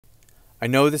I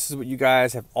know this is what you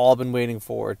guys have all been waiting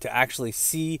for, to actually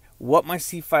see what my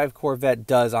C5 Corvette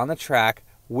does on the track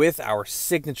with our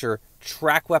signature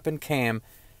track weapon cam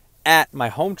at my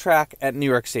home track at New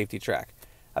York Safety Track.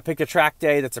 I picked a track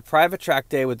day that's a private track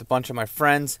day with a bunch of my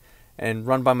friends and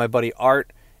run by my buddy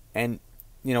Art. And,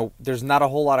 you know, there's not a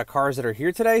whole lot of cars that are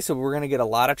here today, so we're going to get a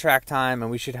lot of track time and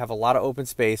we should have a lot of open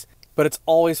space. But it's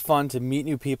always fun to meet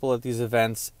new people at these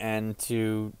events and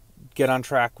to get on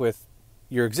track with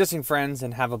your existing friends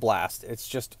and have a blast. It's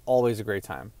just always a great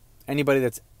time. Anybody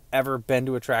that's ever been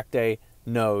to a track day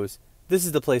knows this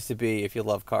is the place to be if you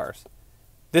love cars.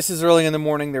 This is early in the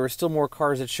morning. There were still more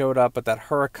cars that showed up, but that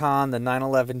Huracan, the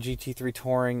 911 GT3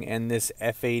 Touring, and this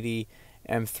F80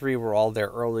 M3 were all there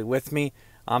early with me.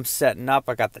 I'm setting up.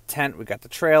 I got the tent. We got the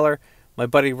trailer. My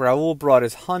buddy Raul brought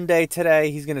his Hyundai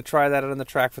today. He's going to try that out on the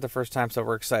track for the first time, so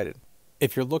we're excited.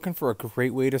 If you're looking for a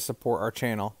great way to support our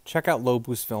channel, check out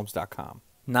lowboostfilms.com.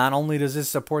 Not only does this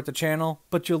support the channel,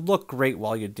 but you'll look great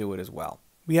while you do it as well.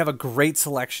 We have a great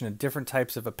selection of different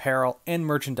types of apparel and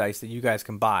merchandise that you guys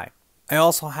can buy. I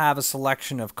also have a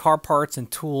selection of car parts and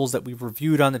tools that we've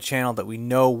reviewed on the channel that we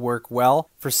know work well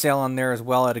for sale on there as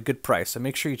well at a good price, so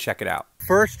make sure you check it out.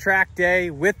 First track day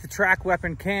with the track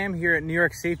weapon cam here at New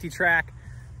York Safety Track.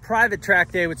 Private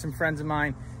track day with some friends of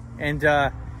mine, and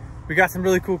we got some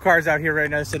really cool cars out here right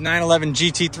now. It's a 911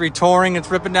 GT3 Touring.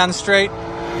 It's ripping down the straight.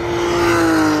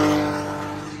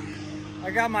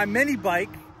 I got my mini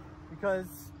bike because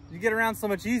you get around so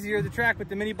much easier the track with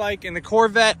the mini bike and the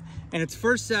Corvette. And its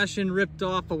first session ripped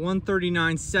off a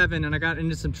 139.7 and I got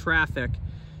into some traffic.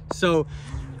 So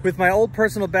with my old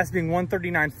personal best being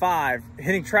 139.5,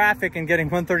 hitting traffic and getting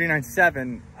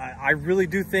 139.7, I really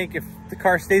do think if the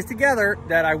car stays together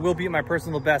that I will beat my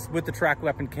personal best with the track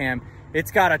weapon cam.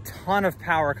 It's got a ton of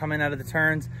power coming out of the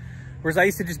turns. Whereas I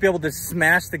used to just be able to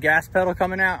smash the gas pedal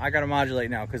coming out, I got to modulate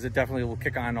now because it definitely will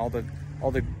kick on all the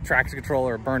traction control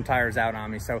or burn tires out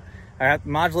on me. So I have to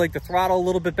modulate the throttle a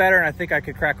little bit better, and I think I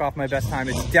could crack off my best time.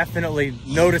 It's definitely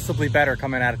noticeably better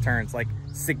coming out of turns, like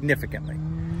significantly.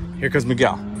 Here comes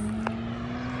Miguel.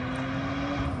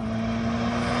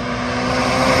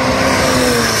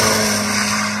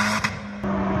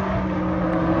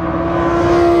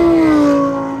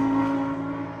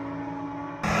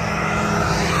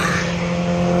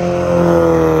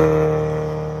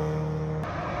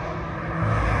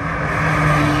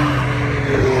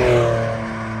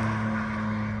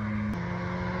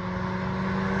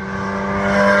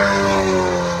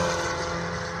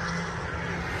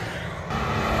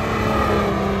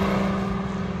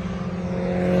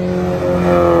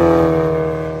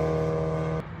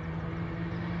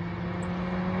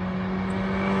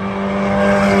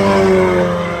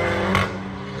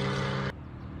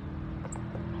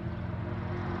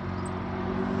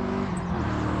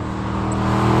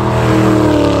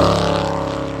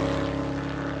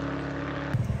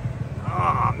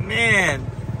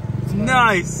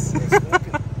 Nice. Why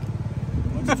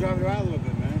don't you drive it around a little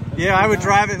bit, man? Yeah, I would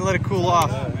drive it and let it cool off.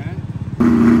 Yeah, man.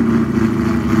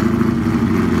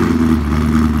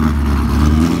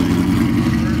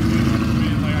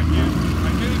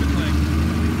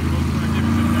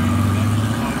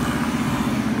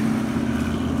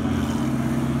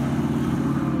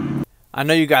 I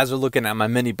know you guys are looking at my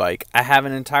mini bike. I have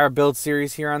an entire build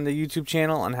series here on the YouTube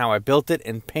channel on how I built it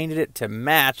and painted it to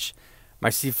match my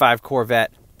C5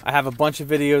 Corvette. I have a bunch of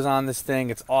videos on this thing.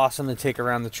 It's awesome to take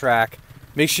around the track.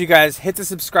 Make sure you guys hit the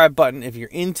subscribe button if you're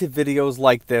into videos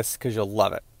like this because you'll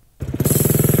love it.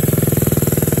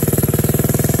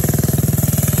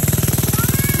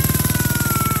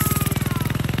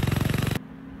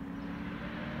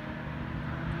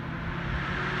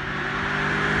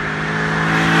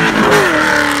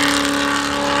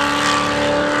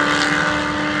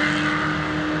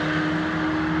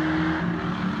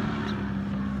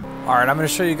 Alright, I'm going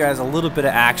to show you guys a little bit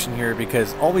of action here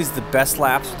because always the best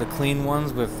laps are the clean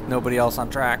ones with nobody else on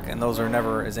track, and those are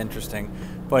never as interesting.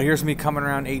 But here's me coming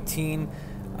around 18,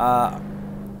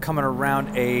 coming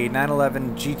around a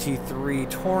 911 GT3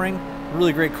 Touring.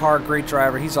 Really great car, great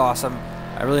driver, he's awesome.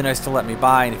 Really nice to let me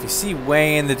by, and if you see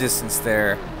way in the distance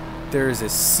there, there's a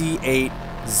C8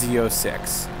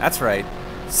 Z06. That's right,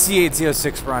 C8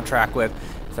 Z06 we're on track with.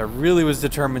 So I really was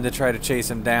determined to try to chase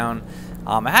him down.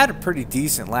 I had a pretty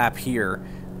decent lap here,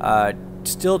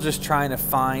 still just trying to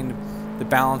find the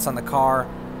balance on the car,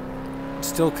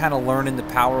 still kind of learning the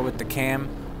power with the cam.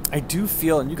 I do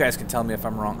feel, and you guys can tell me if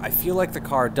I'm wrong, I feel like the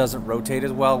car doesn't rotate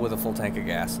as well with a full tank of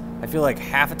gas. I feel like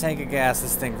half a tank of gas,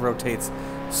 this thing rotates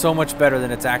so much better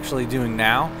than it's actually doing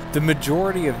now. The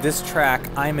majority of this track,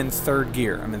 I'm in third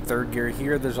gear. I'm in third gear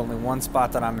here. There's only one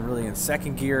spot that I'm really in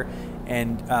second gear,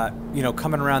 And, you know,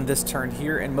 coming around this turn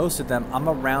here, and most of them, I'm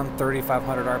around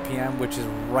 3,500 RPM, which is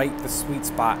right the sweet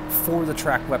spot for the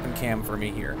track weapon cam for me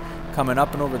here. Coming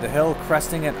up and over the hill,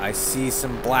 cresting it, I see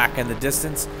some black in the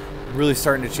distance, really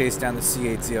starting to chase down the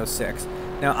C8Z06.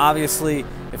 Now, obviously,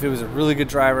 if it was a really good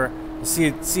driver, the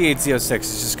C8Z06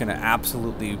 is just going to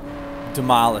absolutely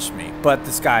demolish me. But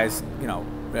this guy's, you know,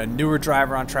 a newer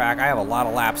driver on track. I have a lot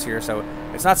of laps here, so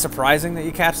it's not surprising that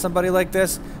you catch somebody like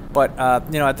this. But,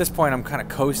 you know, at this point, I'm kind of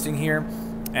coasting here.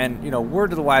 And, you know, word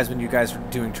to the wise when you guys are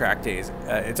doing track days,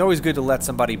 it's always good to let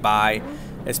somebody by,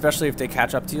 especially if they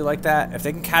catch up to you like that. If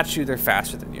they can catch you, they're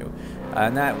faster than you.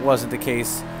 And that wasn't the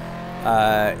case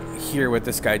here what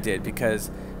this guy did,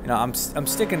 because, you know, I'm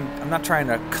not trying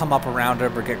to come up around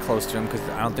him or get close to him because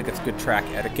I don't think it's good track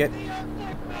etiquette.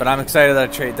 But I'm excited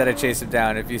that I chased him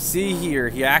down. If you see here,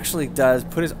 he actually does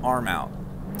put his arm out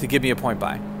to give me a point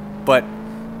by. But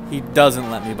he doesn't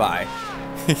let me by.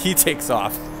 He takes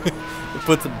off. He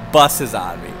puts buses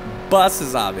on me,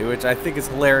 which I think is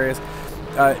hilarious.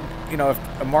 You know,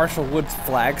 if a marshal would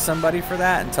flag somebody for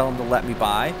that and tell him to let me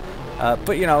by.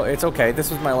 But, you know, it's okay.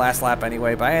 This was my last lap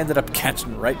anyway, but I ended up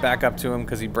catching right back up to him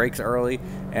because he brakes early,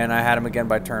 and I had him again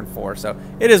by turn 4. So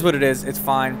it is what it is. It's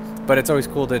fine, but it's always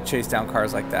cool to chase down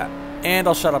cars like that. And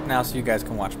I'll shut up now so you guys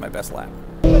can watch my best lap.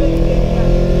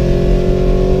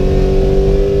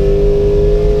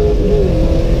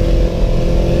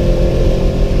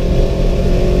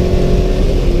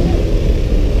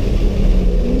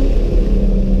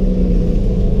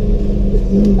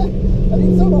 I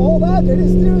need someone to hold on to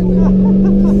this steering wheel.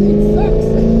 This thing sucks.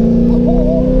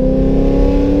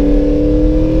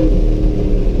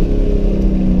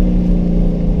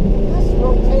 This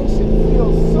rotation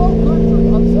feels so good for me.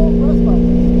 I'm so impressed by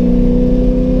this.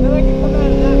 And then I can come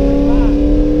out of that pretty fast.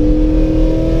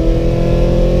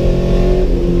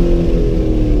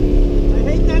 I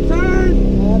hate that turn.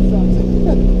 That sucks.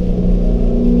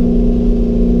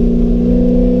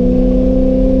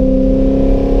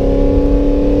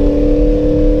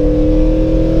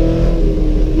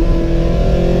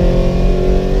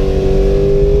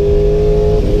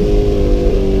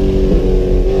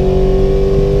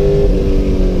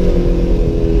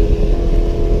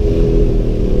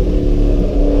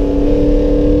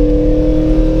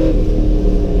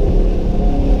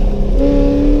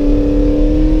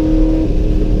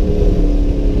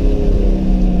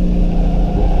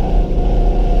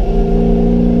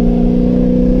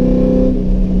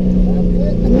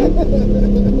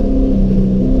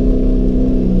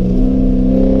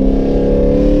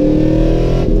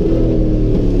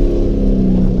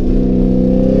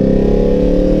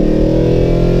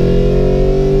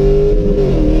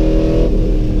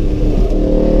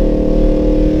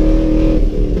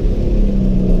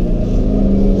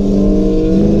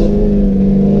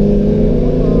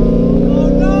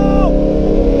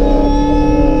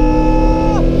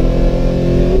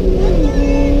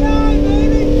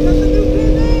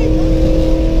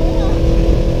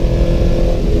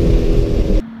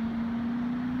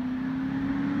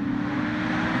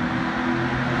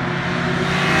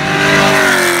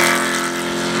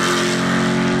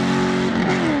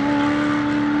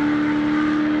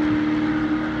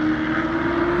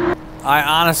 I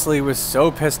honestly was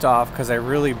so pissed off because I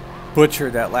really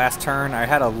butchered that last turn. I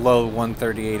had a low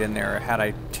 138 in there had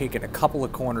I taken a couple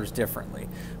of corners differently.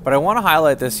 But I want to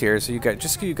highlight this here so you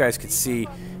guys could see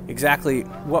exactly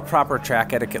what proper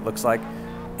track etiquette looks like.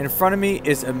 In front of me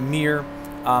is Amir.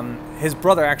 His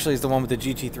brother actually is the one with the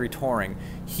GT3 Touring.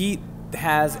 He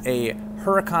has a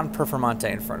Huracan Performante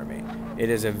in front of me. It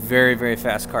is a very, very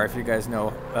fast car if you guys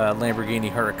know Lamborghini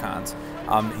Huracans.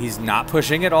 He's not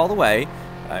pushing it all the way.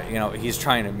 You know, he's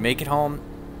trying to make it home.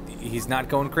 He's not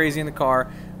going crazy in the car.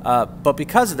 But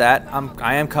because of that,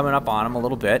 I am coming up on him a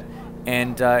little bit.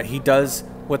 And he does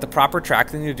what the proper track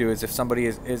thing to do is if somebody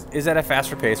is at a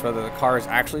faster pace, whether the car is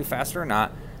actually faster or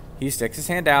not, he sticks his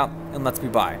hand out and lets me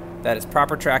by. That is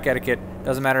proper track etiquette.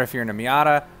 Doesn't matter if you're in a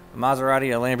Miata, a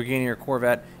Maserati, a Lamborghini, or a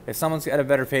Corvette. If someone's at a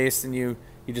better pace than you,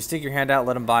 you just stick your hand out,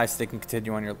 let them by so they can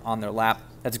continue on their lap.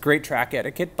 That's great track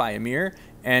etiquette by Amir,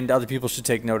 and other people should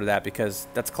take note of that because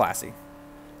that's classy.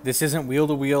 This isn't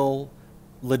wheel-to-wheel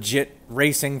legit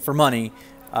racing for money.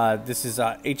 This is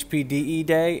HPDE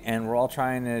day, and we're all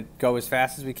trying to go as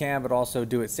fast as we can, but also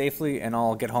do it safely and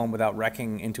all get home without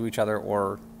wrecking into each other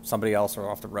or somebody else or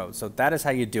off the road. So that is how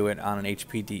you do it on an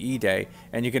HPDE day,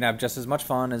 and you can have just as much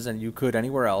fun as you could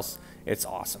anywhere else. It's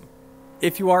awesome.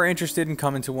 If you are interested in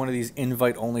coming to one of these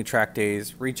invite-only track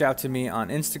days, reach out to me on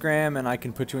Instagram and I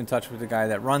can put you in touch with the guy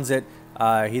that runs it.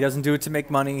 He doesn't do it to make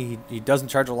money. He doesn't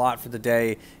charge a lot for the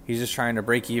day. He's just trying to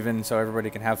break even so everybody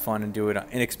can have fun and do it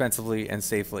inexpensively and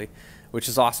safely, which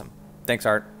is awesome. Thanks,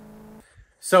 Art.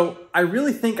 So I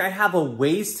really think I have a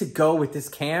ways to go with this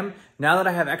cam. Now that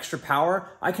I have extra power,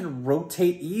 I can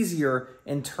rotate easier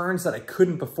in turns that I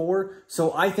couldn't before.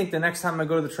 So I think the next time I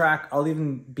go to the track, I'll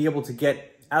even be able to get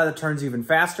out of the turns even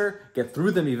faster, get through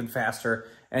them even faster,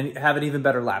 and have an even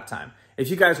better lap time. If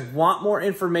you guys want more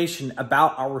information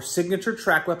about our signature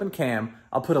track weapon cam,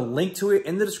 I'll put a link to it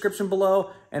in the description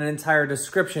below and an entire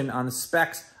description on the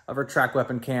specs of our track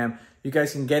weapon cam. You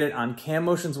guys can get it on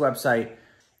CamMotion's website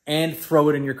and throw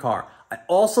it in your car. I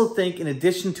also think in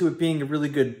addition to it being a really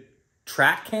good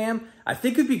track cam, I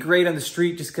think it'd be great on the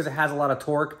street just because it has a lot of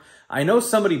torque. I know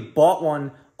somebody bought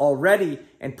one already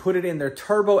and put it in their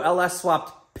turbo LS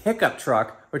swapped pickup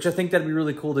truck, which I think that'd be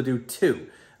really cool to do too.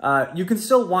 You can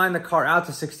still wind the car out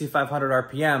to 6,500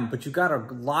 RPM, but you got a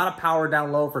lot of power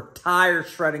down low for tire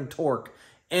shredding torque,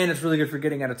 and it's really good for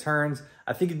getting out of turns.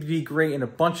 I think it'd be great in a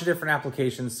bunch of different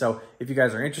applications, so if you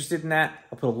guys are interested in that,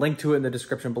 I'll put a link to it in the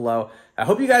description below. I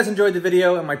hope you guys enjoyed the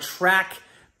video and my track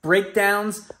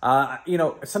breakdowns. You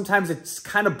know, sometimes it's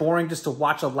kind of boring just to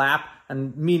watch a lap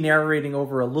and me narrating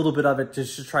over a little bit of it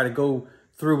just to try to go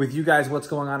through with you guys what's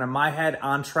going on in my head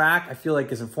on track. I feel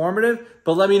like it's informative,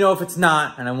 but let me know if it's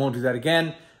not, and I won't do that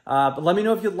again. But let me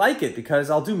know if you like it,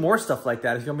 because I'll do more stuff like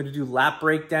that. If you want me to do lap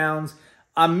breakdowns,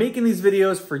 I'm making these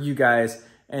videos for you guys,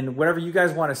 and whatever you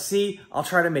guys want to see, I'll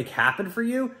try to make happen for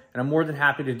you, and I'm more than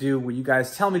happy to do what you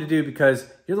guys tell me to do because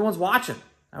you're the ones watching.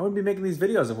 I wouldn't be making these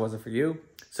videos if it wasn't for you.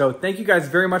 So thank you guys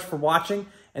very much for watching.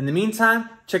 In the meantime,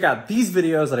 check out these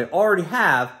videos that I already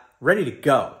have ready to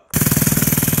go.